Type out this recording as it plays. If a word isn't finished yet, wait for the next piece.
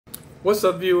What's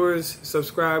up, viewers,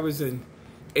 subscribers, and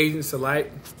agents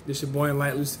alike? This your boy in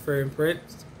light, Luciferian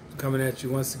Prince, coming at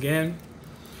you once again.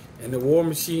 And the war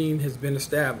machine has been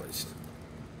established.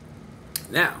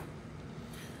 Now,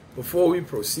 before we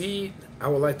proceed, I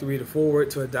would like to read a foreword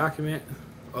to a document,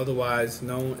 otherwise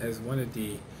known as one of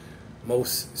the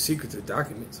most secretive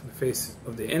documents on the face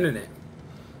of the internet.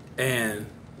 And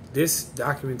this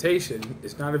documentation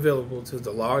is not available to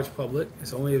the large public.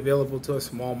 It's only available to a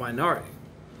small minority.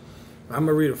 I'm going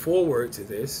to read a foreword to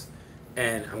this,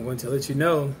 and I'm going to let you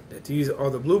know that these are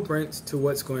the blueprints to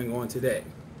what's going on today.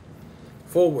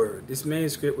 Foreword: this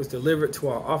manuscript was delivered to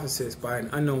our offices by an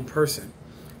unknown person.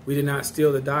 We did not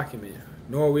steal the document,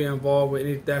 nor are we involved with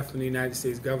any theft from the United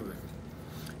States government.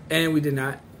 And we did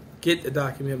not get the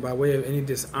document by way of any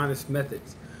dishonest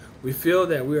methods. We feel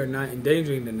that we are not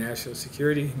endangering the national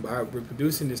security by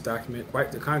reproducing this document,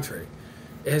 quite the contrary.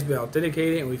 It has been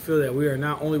authenticated, and we feel that we are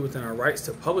not only within our rights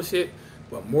to publish it,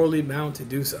 but morally bound to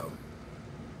do so.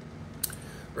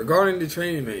 Regarding the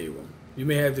training manual, you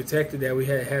may have detected that we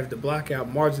have to block out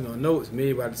marginal notes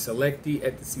made by the selectee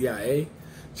at the CIA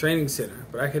Training Center,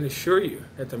 but I can assure you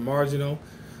that the marginal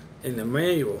in the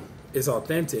manual is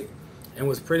authentic and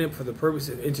was printed for the purpose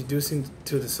of introducing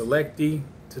to the selectee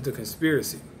to the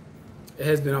conspiracy. It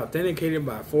has been authenticated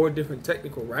by 4 different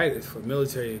technical writers for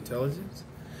military intelligence.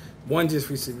 One just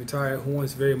recently retired who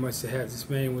wants very much to have this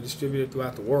manual distributed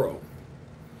throughout the world.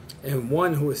 And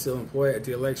one who is still employed at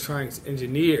the electronics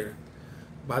engineer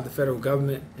by the federal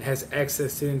government and has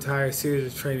access to the entire series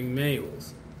of training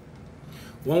manuals.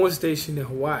 One was stationed in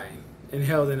Hawaii and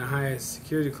held in the highest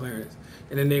security clearance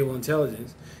in the naval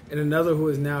intelligence, and another who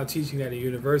is now teaching at a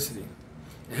university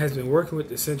and has been working with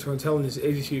the Central Intelligence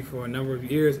Agency for a number of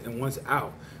years and wants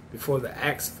out before the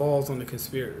axe falls on the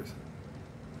conspirators.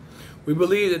 We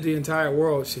believe that the entire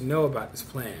world should know about this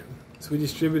plan, so we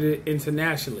distributed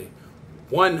internationally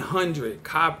 100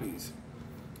 copies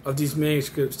of these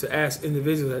manuscripts to ask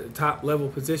individuals at the top level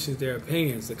positions their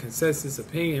opinions. The consensus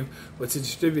opinion was to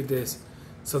distribute this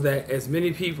so that as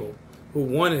many people who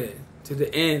wanted it to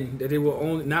the end that they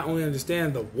will not only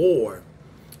understand the war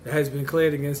that has been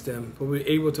declared against them, but be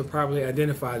able to properly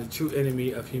identify the true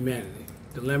enemy of humanity.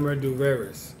 Dilemma du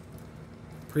Veris.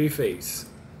 Preface.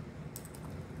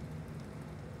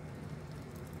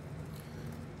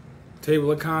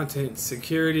 Table of contents,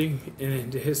 security,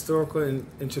 and the historical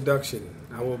introduction.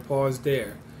 I will pause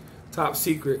there. Top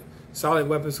secret, solid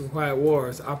weapons for quiet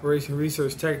wars, Operation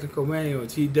Research Technical Manual,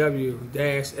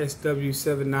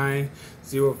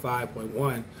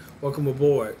 TW-SW7905.1. Welcome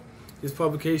aboard. This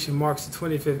publication marks the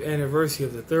 25th anniversary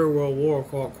of the Third World War,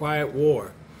 called Quiet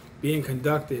War, being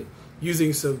conducted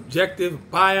using subjective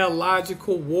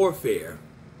biological warfare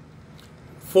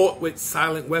fought with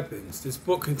silent weapons. This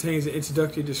book contains an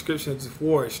introductory description of this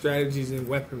war, strategies, and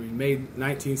weaponry, made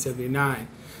 1979,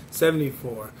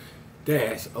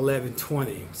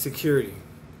 74-1120. Security.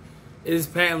 It is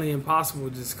patently impossible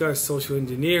to discuss social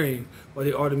engineering or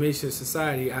the automation of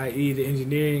society, i.e. the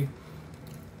engineering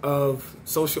of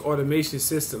social automation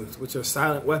systems, which are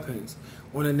silent weapons,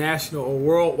 on a national or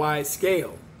worldwide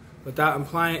scale, without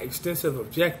implying extensive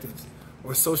objectives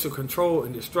or social control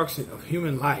and destruction of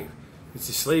human life, which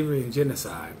is slavery and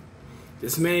genocide.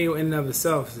 This manual in and of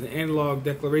itself is an analog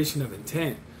declaration of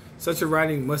intent. Such a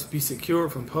writing must be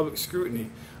secured from public scrutiny,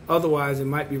 otherwise it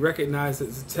might be recognized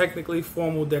as a technically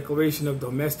formal declaration of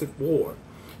domestic war.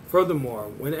 Furthermore,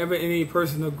 whenever any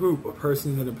person or group of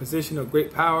persons in a position of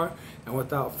great power and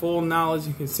without full knowledge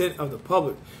and consent of the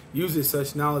public uses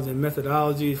such knowledge and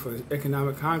methodologies for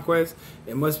economic conquest,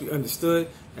 it must be understood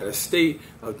that a state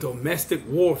of domestic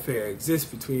warfare exists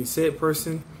between said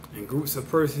person and groups of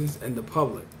persons and the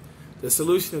public. The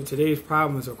solution of today's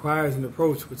problems requires an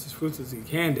approach which is ruthlessly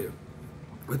candid,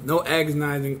 with no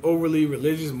agonizing, overly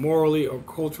religious, morally, or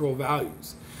cultural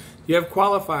values. You have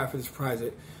qualified for this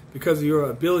project because of your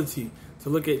ability to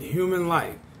look at human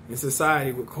life and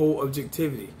society with cold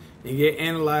objectivity, and yet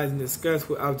analyze and discuss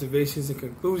with observations and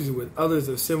conclusions with others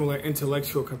of similar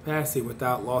intellectual capacity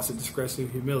without loss of discretion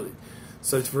and humility.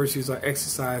 Such virtues are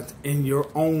exercised in your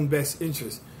own best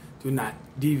interest. Do not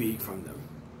deviate from them.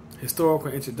 Historical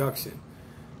introduction.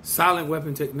 Silent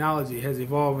weapon technology has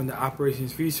evolved into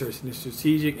operations research and the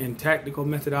strategic and tactical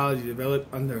methodology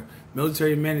developed under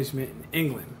military management in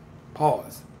England.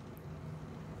 Pause.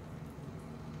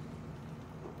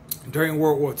 During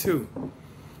World War II,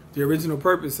 the original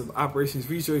purpose of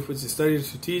operations research was to study the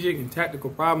strategic and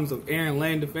tactical problems of air and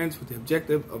land defense with the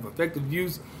objective of effective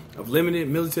use of limited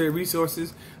military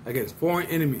resources against foreign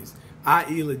enemies,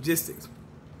 i.e. logistics,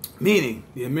 meaning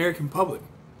the American public.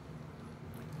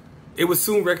 It was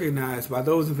soon recognized by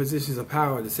those in positions of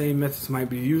power the same methods might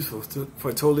be useful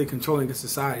for totally controlling a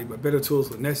society, but better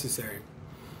tools were necessary.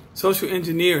 Social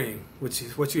engineering, which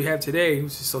is what you have today,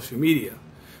 which is social media.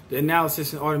 The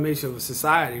analysis and automation of a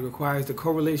society requires the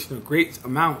correlation of great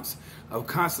amounts of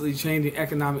constantly changing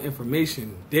economic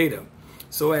information, data.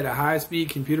 So at a high-speed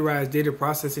computerized data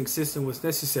processing system was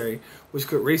necessary, which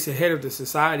could race ahead of the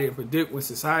society and predict when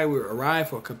society would arrive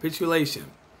for capitulation.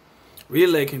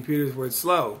 Relay computers were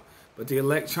slow, but the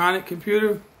electronic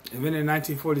computer, invented in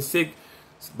 1946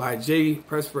 by J.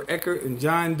 Presper Eckert and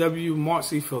John W.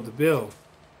 Marcy, filled the bill.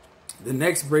 The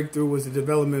next breakthrough was the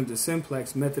development of the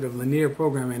simplex method of linear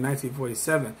programming in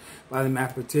 1947 by the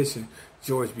mathematician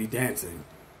George B. Dantzig.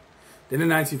 Then in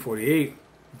 1948,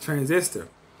 the transistor,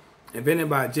 invented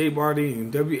by J. Barty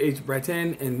and W. H.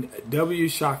 Brattain and W.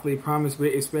 Shockley, promised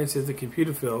great expansion of the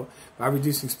computer field by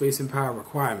reducing space and power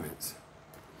requirements.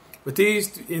 With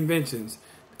these inventions,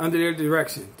 under their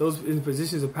direction, those in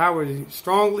positions of power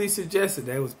strongly suggested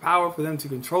that it was power for them to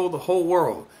control the whole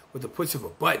world with the push of a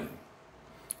button.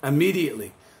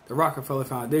 Immediately, the Rockefeller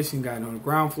Foundation got on the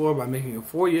ground floor by making a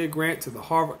 4-year grant to the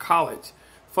Harvard College,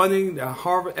 funding the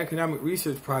Harvard Economic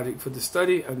Research Project for the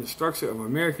study of the structure of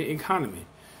American economy.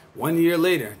 1 year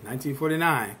later,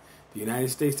 1949, the United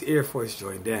States Air Force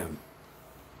joined them.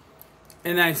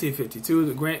 In 1952,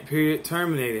 the grant period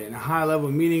terminated, and a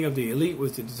high-level meeting of the elite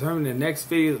was to determine the next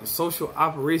phase of social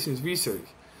operations research.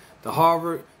 The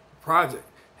Harvard Project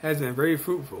has been very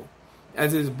fruitful,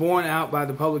 as it is borne out by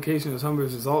the publication of some of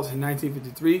its results in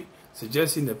 1953,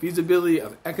 suggesting the feasibility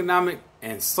of economic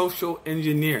and social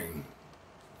engineering.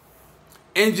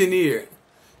 Engineered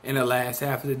in the last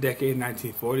half of the decade,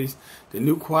 1940s, the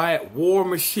new quiet war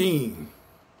machine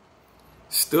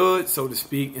stood, so to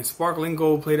speak, in sparkling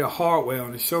gold-plated hardware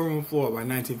on the showroom floor by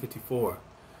 1954.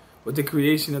 With the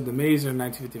creation of the Maser in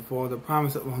 1954, the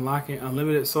promise of unlocking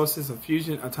unlimited sources of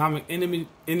fusion atomic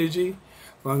energy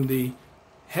from the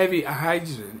heavy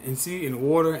hydrogen in sea and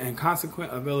water and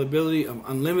consequent availability of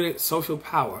unlimited social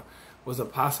power was a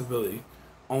possibility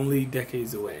only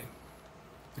decades away.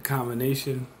 The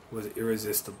combination was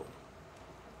irresistible.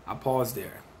 I paused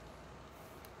there.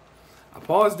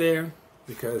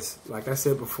 Because, like I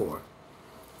said before,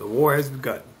 the war has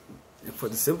begun. And for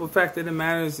the simple fact of the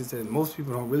matter is that most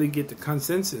people don't really get the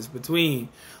consensus between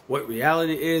what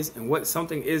reality is and what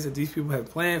something is that these people have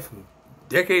planned from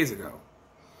decades ago.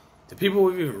 The people who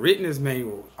have even written this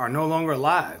manual are no longer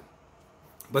alive,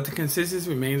 but the consensus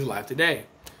remains alive today.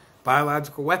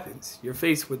 Biological weapons. You're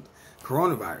faced with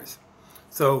coronavirus.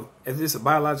 So if it's a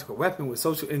biological weapon with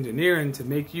social engineering to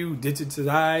make you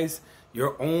digitize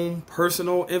your own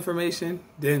personal information,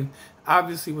 then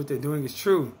obviously what they're doing is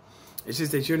true. It's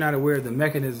just that you're not aware of the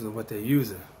mechanism of what they're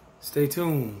using. Stay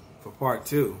tuned for part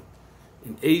 2.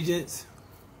 And agents,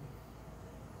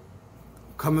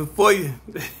 coming for you.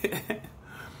 It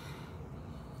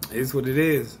is what it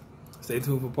is. Stay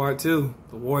tuned for part 2.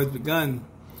 The war has begun.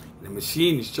 The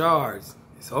machine is charged.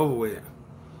 It's over with.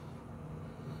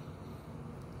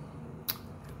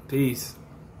 Peace.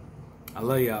 I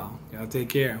love y'all. Y'all take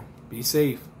care. Be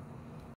safe.